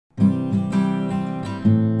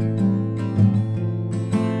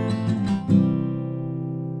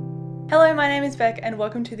is Beck and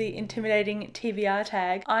welcome to the intimidating TBR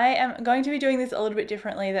tag. I am going to be doing this a little bit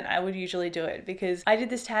differently than I would usually do it because I did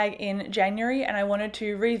this tag in January and I wanted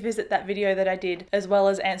to revisit that video that I did as well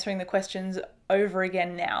as answering the questions over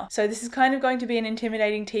again now. So this is kind of going to be an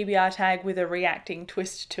intimidating TBR tag with a reacting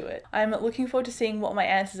twist to it. I'm looking forward to seeing what my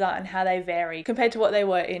answers are and how they vary compared to what they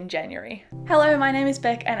were in January. Hello, my name is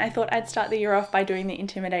Beck and I thought I'd start the year off by doing the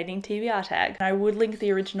intimidating TBR tag. I would link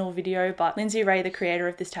the original video, but Lindsay Ray, the creator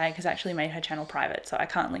of this tag, has actually made her channel private, so I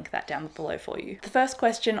can't link that down below for you. The first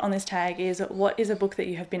question on this tag is, what is a book that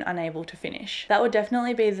you have been unable to finish? That would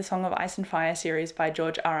definitely be the Song of Ice and Fire series by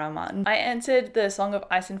George R.R. Martin. I answered the Song of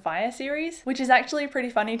Ice and Fire series, which is actually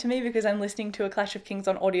pretty funny to me because I'm listening to A Clash of Kings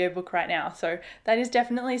on audiobook right now, so that is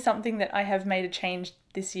definitely something that I have made a change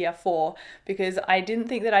this year for, because I didn't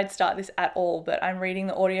think that I'd start this at all, but I'm reading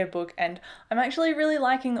the audiobook and I'm actually really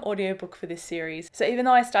liking the audiobook for this series. So even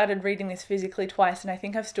though I started reading this physically twice and I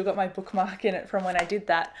think I've still got my bookmark in it from when I did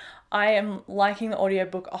that, I am liking the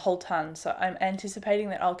audiobook a whole ton, so I'm anticipating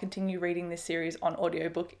that I'll continue reading this series on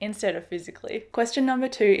audiobook instead of physically. Question number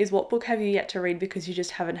 2 is, what book have you yet to read because you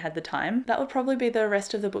just haven't had the time? That would probably be the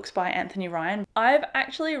rest of the books by Anthony Ryan. I've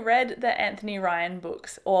actually read the Anthony Ryan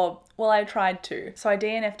books, or well, I tried to. So I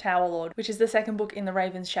DNF Tower Lord, which is the second book in the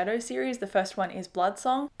Raven's Shadow series. The first one is Blood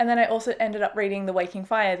Song. And then I also ended up reading The Waking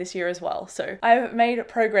Fire this year as well. So I've made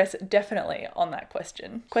progress definitely on that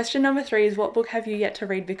question. Question number 3 is, what book have you yet to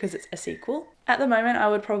read because it's a sequel? At the moment, I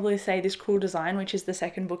would probably say This Cruel Design, which is the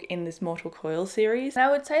second book in this Mortal Coil series. And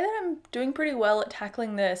I would say that I'm doing pretty well at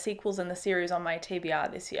tackling the sequels in the series on my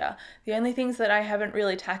TBR this year. The only things that I haven't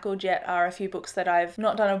really tackled yet are a few books that I've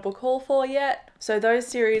not done a book haul for yet. So those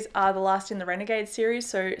series are The Last in the Renegade series,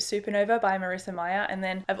 so Supernova by Marissa Meyer, and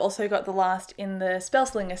then I've also got The Last in the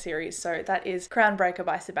Spellslinger series, so that is Crownbreaker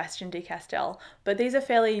by Sebastian de Castell. But these are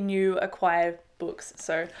fairly new acquired books,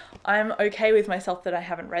 so I'm okay with myself that I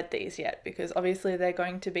haven't read these yet, because obviously they're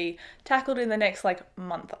going to be tackled in the next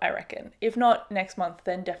month, I reckon. If not next month,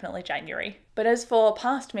 then definitely January. But as for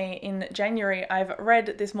past me, in January I've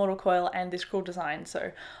read this Mortal Coil and This Cruel Design,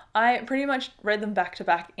 so I pretty much read them back to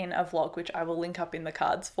back in a vlog, which I will link up in the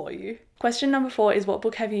cards for you. Question number 4 is, what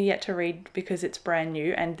book have you yet to read because it's brand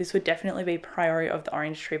new? And this would definitely be Priory of the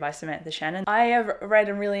Orange Tree by Samantha Shannon. I have read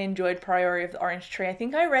and really enjoyed Priory of the Orange Tree. I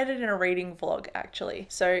think I read it in a reading vlog actually.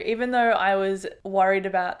 So even though I was worried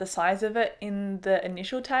about the size of it in the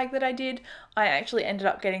initial tag that I did, I actually ended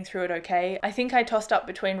up getting through it okay. I think I tossed up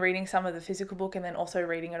between reading some of the physical book and then also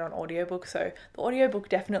reading it on audiobook, so the audiobook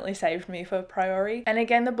definitely saved me for Priory. And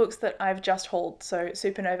again, the books that I've just hauled, so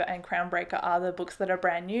Supernova and Crownbreaker, are the books that are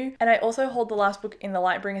brand new. And I also hauled the last book in the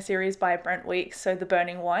Lightbringer series by Brent Weeks, so The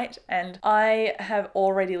Burning White, and I have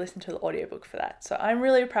already listened to the audiobook for that. So I'm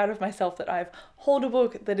really proud of myself that I've hauled a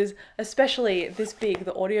book that is especially this big.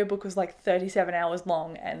 The audiobook was like 37 hours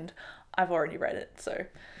long and I've already read it, so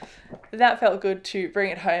that felt good to bring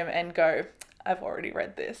it home and go, I've already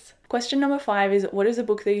read this. Question number 5 is, what is a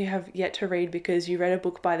book that you have yet to read because you read a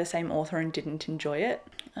book by the same author and didn't enjoy it?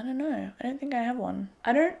 I don't know. I don't think I have one.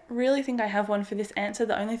 I don't really think I have one for this answer.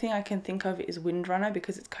 The only thing I can think of is Windrunner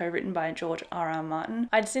because it's co-written by George R.R. Martin.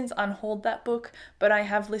 I'd since unhauled that book, but I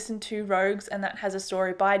have listened to Rogues, and that has a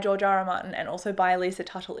story by George R.R. Martin and also by Lisa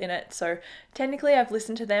Tuttle in it. So technically I've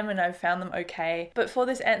listened to them and I've found them okay. But for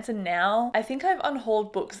this answer now, I think I've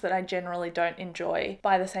unhauled books that I generally don't enjoy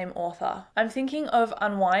by the same author. I'm thinking of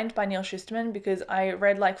Unwind by Neil Schusterman because I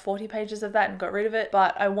read like 40 pages of that and got rid of it,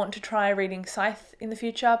 but I want to try reading Scythe in the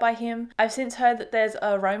future by him. I've since heard that there's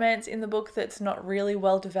a romance in the book that's not really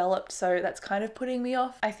well developed, so that's kind of putting me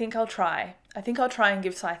off. I think I'll try and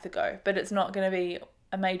give Scythe a go, but it's not going to be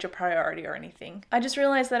a major priority or anything. I just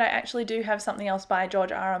realized that I actually do have something else by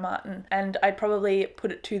George R.R. Martin, and I'd probably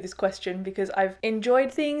put it to this question because I've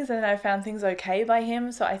enjoyed things and I've found things okay by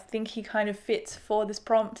him, so I think he kind of fits for this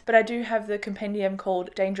prompt. But I do have the compendium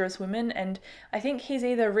called Dangerous Women, and I think he's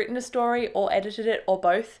either written a story or edited it or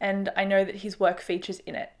both, and I know that his work features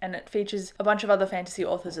in it, and it features a bunch of other fantasy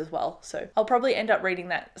authors as well, so I'll probably end up reading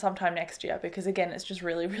that sometime next year because again, it's just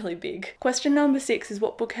really, really big. Question number 6 is,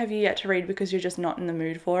 what book have you yet to read because you're just not in the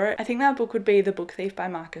mood for it? I think that book would be The Book Thief by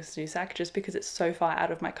Marcus Zusak, just because it's so far out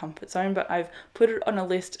of my comfort zone, but I've put it on a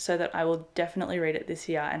list so that I will definitely read it this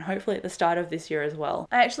year and hopefully at the start of this year as well.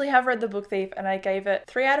 I actually have read The Book Thief and I gave it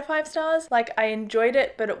 3 out of 5 stars. Like, I enjoyed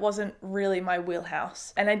it, but it wasn't really my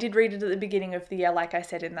wheelhouse. And I did read it at the beginning of the year, like I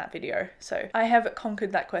said in that video. So I have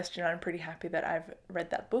conquered that question. I'm pretty happy that I've read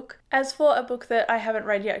that book. As for a book that I haven't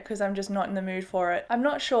read yet because I'm just not in the mood for it, I'm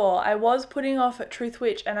not sure. I was putting off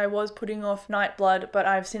Truthwitch and I was putting off Nightblood, but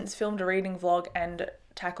I've since filmed a reading vlog and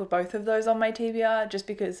tackled both of those on my TBR just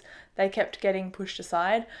because they kept getting pushed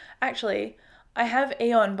aside. Actually, I have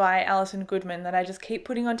Eon by Alison Goodman that I just keep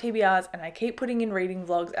putting on TBRs and I keep putting in reading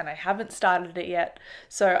vlogs and I haven't started it yet.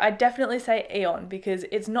 So I definitely say Eon because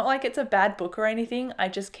it's not like it's a bad book or anything. I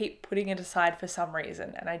just keep putting it aside for some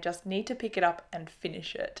reason and I just need to pick it up and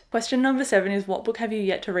finish it. Question number 7 is what book have you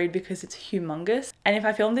yet to read because it's humongous? And if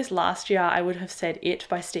I filmed this last year, I would have said It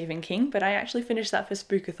by Stephen King, but I actually finished that for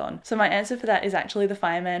Spookathon. So my answer for that is actually The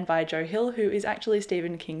Fireman by Joe Hill, who is actually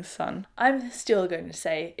Stephen King's son. I'm still going to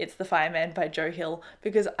say it's The Fireman by Joe Hill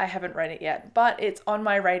because I haven't read it yet, but it's on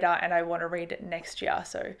my radar and I want to read it next year,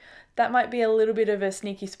 so that might be a little bit of a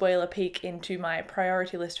sneaky spoiler peek into my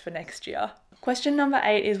priority list for next year. Question number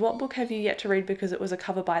 8 is what book have you yet to read because it was a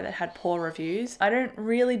cover buy that had poor reviews? I don't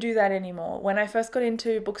really do that anymore. When I first got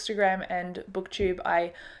into Bookstagram and Booktube,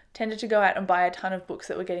 I tended to go out and buy a ton of books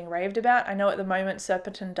that were getting raved about. I know at the moment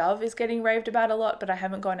Serpent and Dove is getting raved about a lot, but I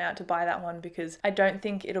haven't gone out to buy that one because I don't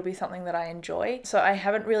think it'll be something that I enjoy. So I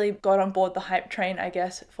haven't really got on board the hype train, I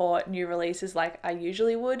guess, for new releases like I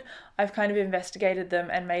usually would. I've kind of investigated them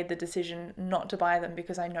and made the decision not to buy them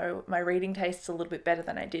because I know my reading tastes a little bit better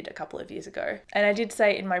than I did a couple of years ago. And I did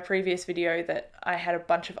say in my previous video that I had a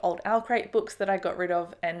bunch of old Owlcrate books that I got rid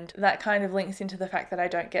of, and that kind of links into the fact that I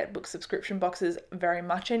don't get book subscription boxes very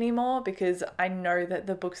much anymore because I know that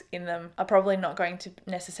the books in them are probably not going to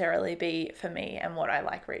necessarily be for me and what I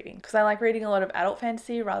like reading. Because I like reading a lot of adult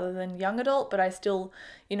fantasy rather than young adult, but I still,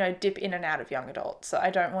 you know, dip in and out of young adult. So I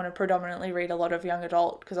don't want to predominantly read a lot of young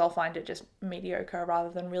adult because I'll find it just mediocre rather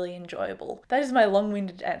than really enjoyable. That is my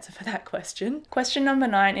long-winded answer for that question. Question number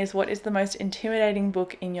 9 is what is the most intimidating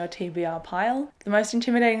book in your TBR pile? The most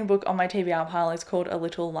intimidating book on my TBR pile is called A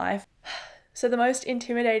Little Life. So the most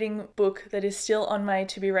intimidating book that is still on my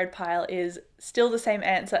to be read pile is still the same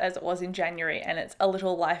answer as it was in January, and it's A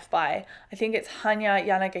Little Life by, I think it's Hanya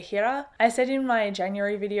Yanagihira. I said in my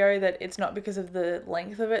January video that it's not because of the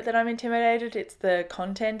length of it that I'm intimidated, it's the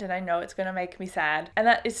content and I know it's going to make me sad. And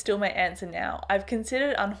that is still my answer now. I've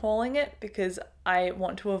considered unhauling it because I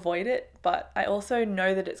want to avoid it, but I also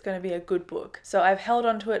know that it's going to be a good book. So I've held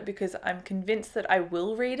on to it because I'm convinced that I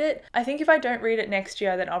will read it. I think if I don't read it next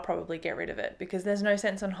year, then I'll probably get rid of it because there's no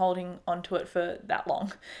sense in holding onto it for that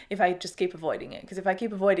long if I just keep avoiding it. Because if I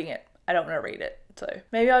keep avoiding it, I don't want to read it. So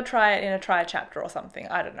maybe I'll try it in a try chapter or something.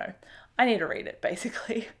 I don't know. I need to read it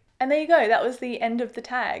basically. And there you go, that was the end of the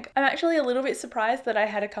tag. I'm actually a little bit surprised that I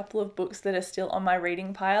had a couple of books that are still on my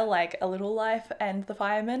reading pile, like A Little Life and The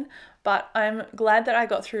Fireman, but I'm glad that I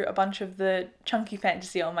got through a bunch of the chunky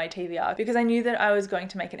fantasy on my TBR because I knew that I was going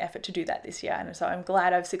to make an effort to do that this year, and so I'm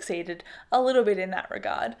glad I've succeeded a little bit in that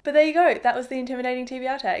regard. But there you go, that was the intimidating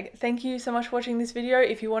TBR tag. Thank you so much for watching this video.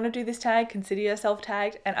 If you want to do this tag, consider yourself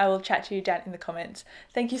tagged, and I will chat to you down in the comments.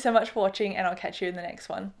 Thank you so much for watching, and I'll catch you in the next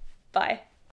one. Bye.